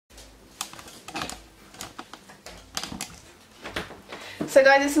So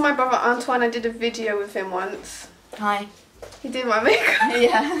guys, this is my brother Antoine. I did a video with him once. Hi. He did my makeup.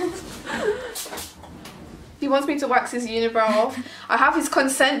 Yeah. He wants me to wax his unibrow off. I have his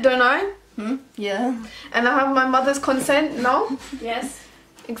consent, don't I? Yeah. And I have my mother's consent, no? Yes.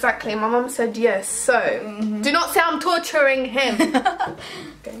 Exactly, my mum said yes, so do not say I'm torturing him.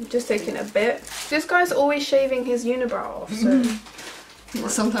 Okay, I'm just taking a bit. This guy's always shaving his unibrow off, so...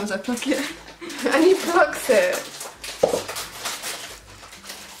 Sometimes I pluck it. And he plucks it.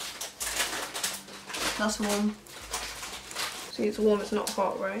 That's warm. See, it's warm, it's not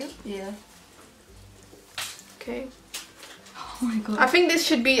hot, right? Yeah. Okay. Oh my god. I think this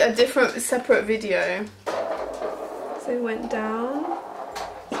should be a different, separate video. So it went down.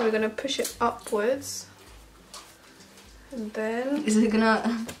 So we're going to push it upwards. And then... Is it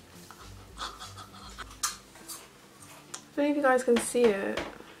gonna... I don't know if you guys can see it.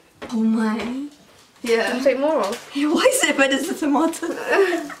 Oh my. Yeah. Can you take more off? Why is it red as a tomato?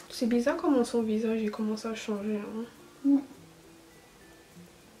 C'est bizarre comment son visage il commence à changer. Hein?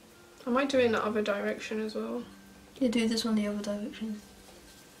 I might do it in the other direction as well. Yeah, do this one the other direction.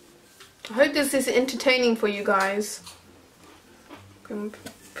 I hope this is entertaining for you guys. I'm gonna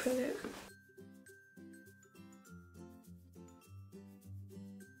put it.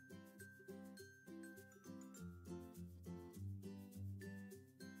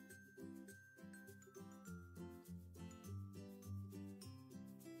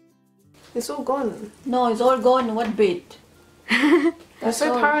 It's all gone. No, it's all gone. What bit? I'm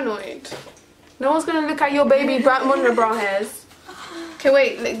so paranoid. No one's gonna look at your baby monobrow hairs. Okay,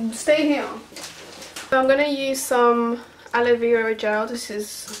 wait, stay here. I'm gonna use some aloe vera gel. This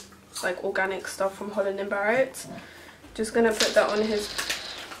is like organic stuff from Holland & Barrett. Just gonna put that on his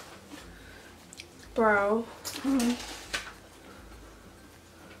brow.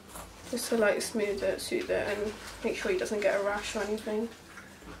 Just to like smooth it, soothe it, and make sure he doesn't get a rash or anything.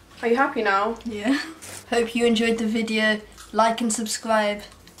 Are you happy now? Yeah. Hope you enjoyed the video. Like and subscribe.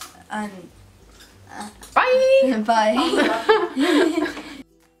 And bye! bye.